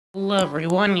Hello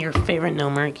everyone, your favorite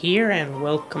Nilmerg here, and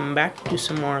welcome back to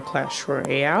some more Clash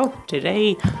Royale.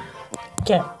 Today,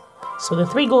 so the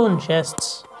 3 golden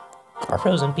chests are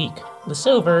Frozen Peak. The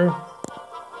silver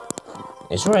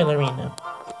is Royal Arena,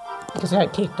 because I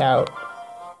got kicked out.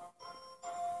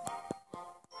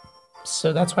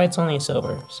 So that's why it's only a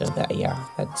silver. So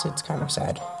it's kind of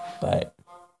sad. But,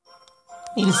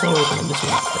 need to stay open this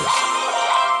one first.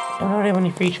 I don't have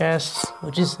any free chests,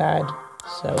 which is sad,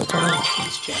 so it's only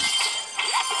these chests.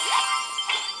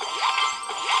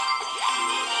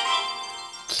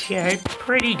 Okay,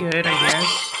 pretty good, I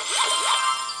guess.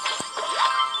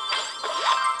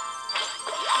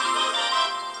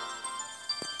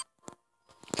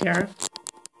 Okay.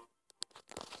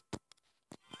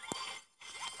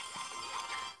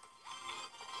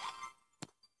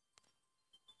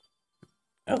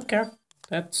 Okay,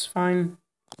 that's fine.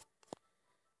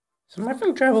 So I'm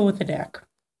having trouble with the deck.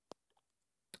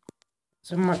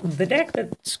 So the deck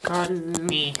that's gotten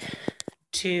me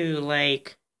to,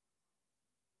 like,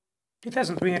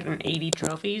 2,380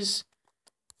 trophies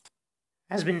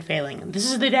has been failing.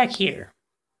 This is the deck here.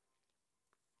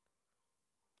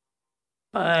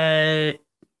 But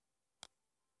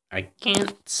I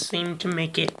can't seem to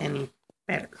make it any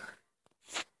better.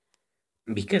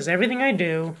 Because everything I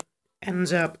do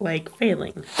ends up, like,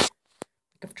 failing.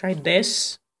 I've tried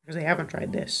this, because I haven't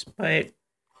tried this, but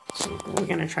so we're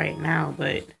gonna try it now,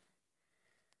 but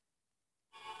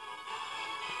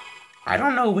I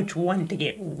don't know which one to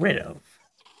get rid of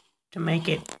to make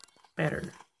it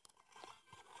better.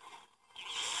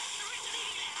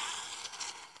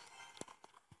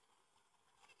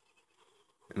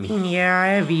 I mean, yeah, I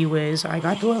have E-Wiz. I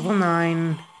got to level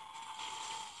 9.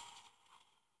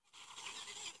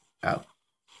 Oh.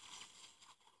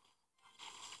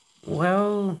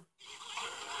 Well,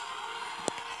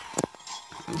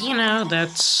 you know,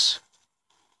 that's...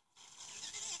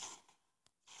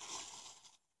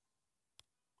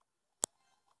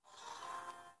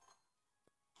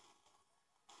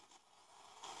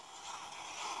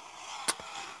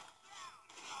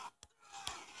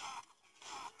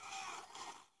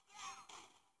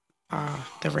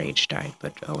 the rage died,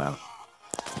 but oh well.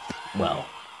 Well,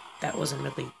 that wasn't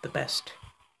really the best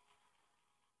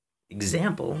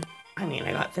example. I mean,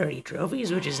 I got 30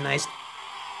 trophies, which is nice.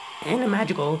 And a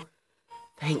magical.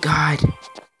 Thank God.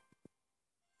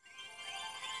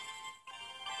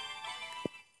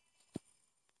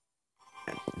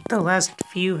 The last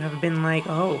few have been like,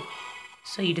 oh,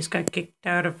 so you just got kicked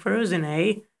out of Frozen,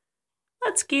 eh?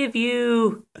 Let's give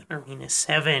you an Arena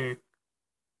 7.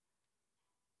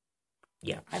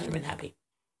 Yeah, I would have been happy.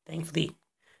 Thankfully,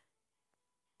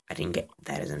 I didn't get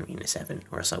that as an Arena 7,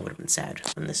 or else I would have been sad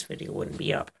when this video wouldn't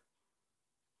be up.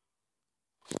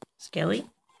 Skelly?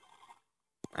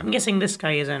 I'm guessing this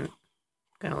guy isn't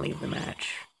gonna leave the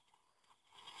match.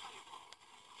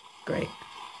 Great.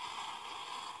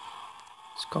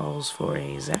 This calls for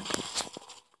a zap.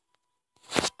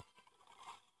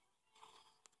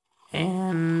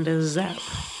 And a zap.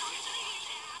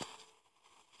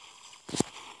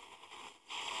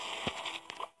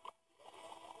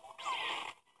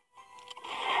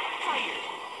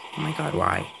 Oh my God,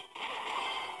 why?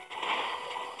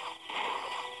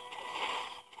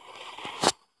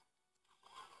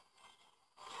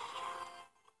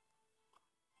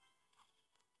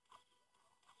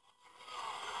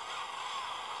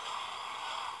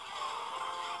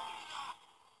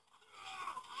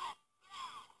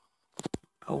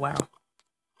 Oh, wow.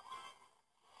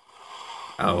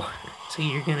 Oh, so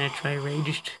you're gonna try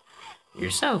raged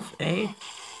yourself, eh?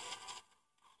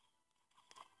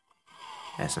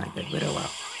 That's not good, but oh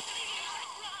well.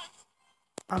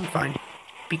 I'm fine,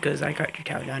 because I got your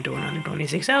tower down to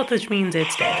 126 health, which means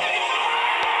it's dead.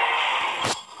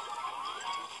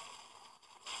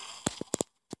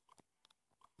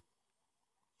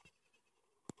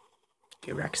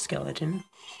 Okay, Rex Skeleton.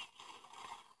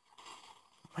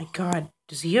 My God,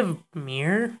 does he have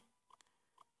mirror?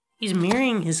 He's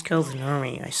mirroring his skeleton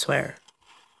army, I swear.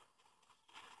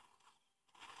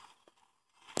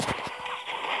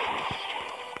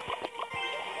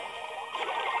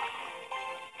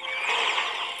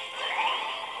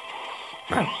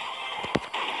 Oh.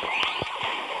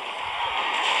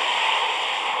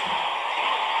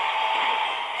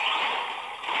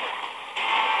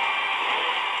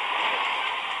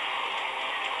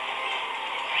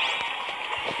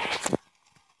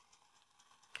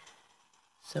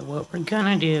 So what we're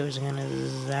gonna do is gonna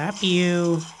zap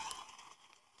you,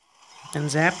 then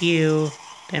zap you,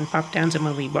 then pop down some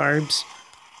elite barbs.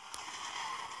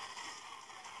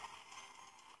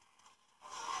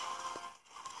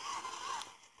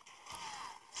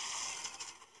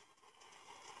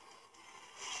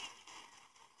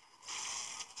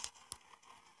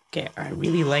 Okay, I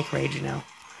really like Rage now.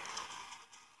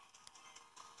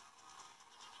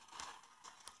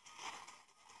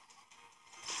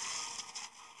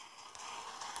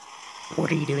 What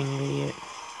are you doing, you idiot?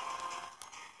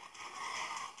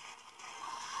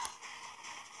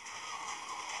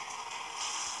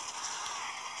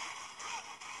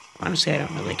 Honestly, I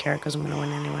don't really care because I'm going to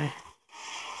win anyway.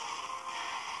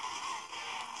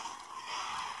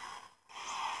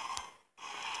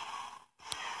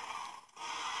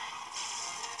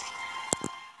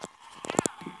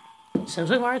 So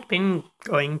far it's been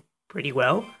going pretty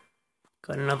well.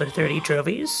 Got another 30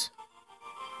 trophies.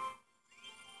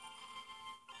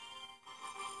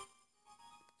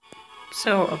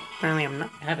 So apparently I'm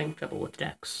not having trouble with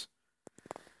decks.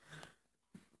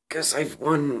 Because I've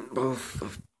won both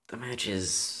of the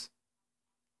matches.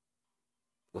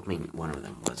 Well, I mean, one of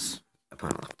them was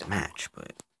opponent left the match,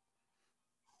 but...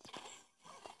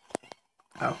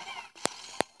 Oh.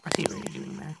 I see what you're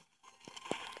doing there.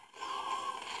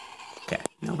 Okay,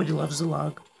 nobody loves the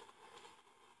log.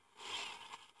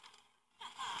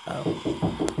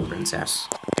 Oh, princess.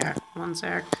 Yeah, one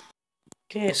sec.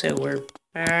 Okay, so we're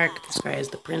back. This guy is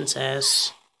the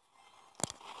princess.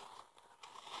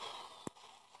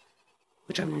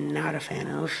 Which I'm not a fan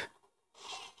of.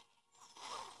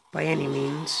 By any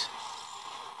means.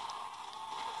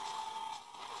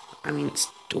 I mean,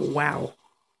 it's... wow.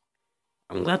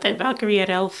 I'm glad that Valkyrie had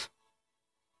elf.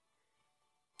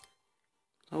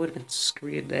 I would have been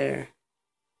screwed there.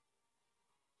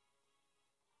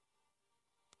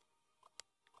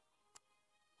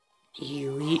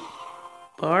 Elite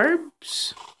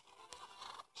barbs?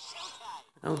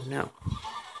 Oh no.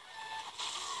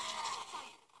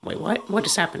 Wait, what? What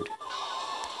just happened?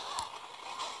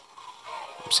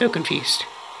 I'm so confused.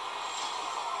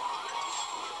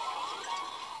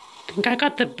 I think I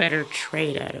got the better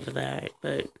trade out of that,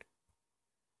 but...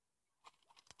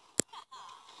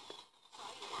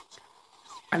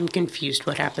 I'm confused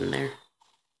what happened there.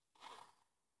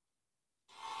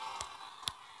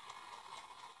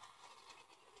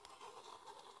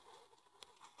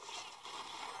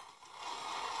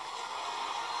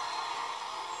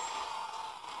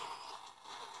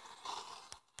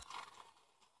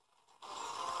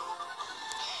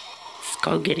 It's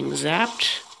called getting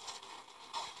zapped.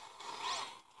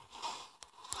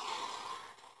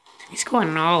 He's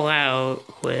going all out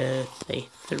with a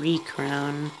 3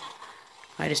 crown.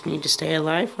 I just need to stay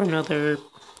alive for another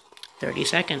 30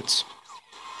 seconds.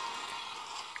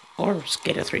 Or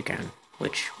get a 3 crown,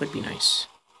 which would be nice.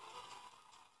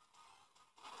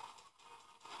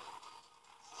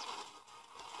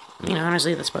 I mean,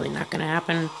 honestly, that's probably not going to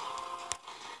happen.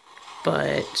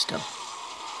 But still.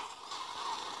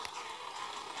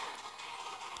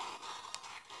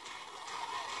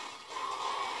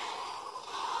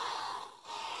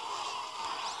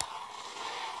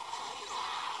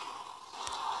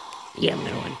 Yeah, I'm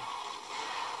gonna win.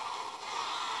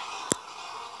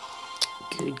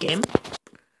 Good game.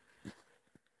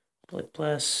 Bullet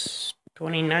plus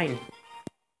 29.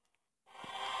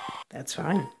 That's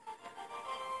fine.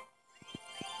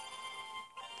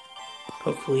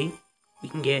 Hopefully, we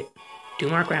can get 2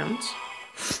 more crowns.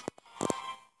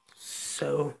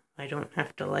 So, I don't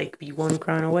have to, like, be 1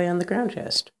 crown away on the crown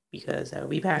chest. Because that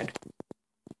would be bad.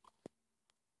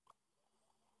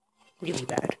 Really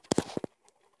bad.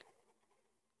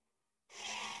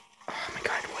 Oh my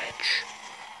god, Witch.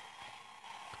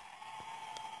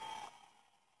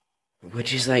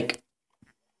 Which is like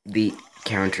the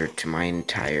counter to my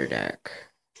entire deck.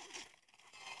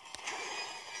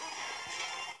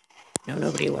 No,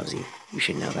 nobody loves you. You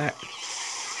should know that.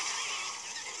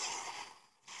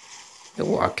 The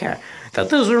walk cat. I thought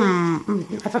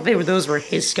those were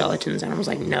his skeletons, and I was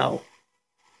like, no.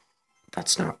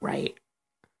 That's not right.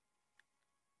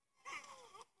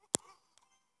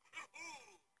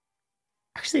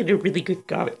 Actually, they did a really good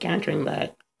job at countering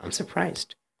that. I'm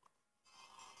surprised.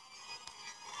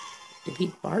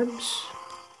 Delete barbs.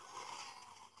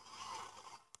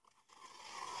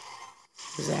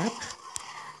 Zap.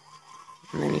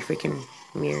 And then he freaking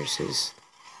mirrors his...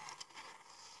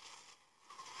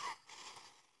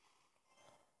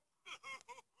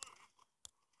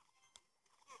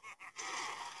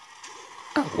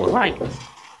 Oh, well, right.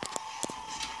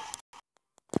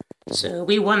 So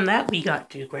we won that. We got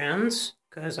 2 crowns.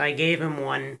 Because I gave him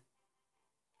 1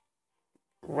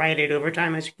 right at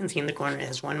overtime. As you can see in the corner, it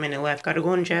has 1 minute left. Got a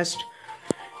golden chest.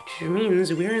 Which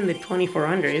means we're in the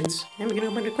 2400s. And we can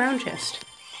open a crown chest.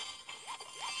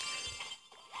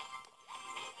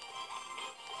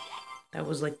 That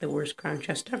was like the worst crown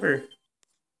chest ever.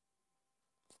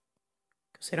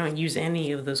 Because I don't use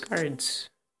any of those cards.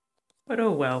 But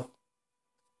oh well.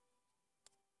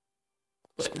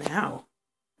 But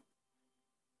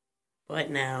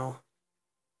now,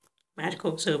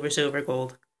 magical silver, silver,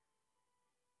 gold.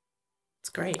 It's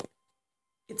great.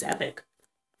 It's epic.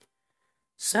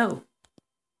 So,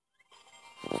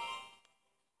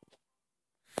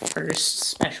 first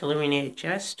special arena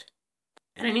chest,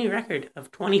 and a new record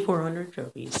of 2,400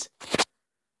 trophies.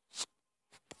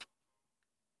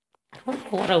 I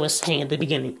don't know what I was saying at the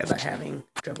beginning about having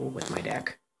trouble with my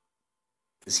deck.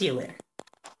 See you later.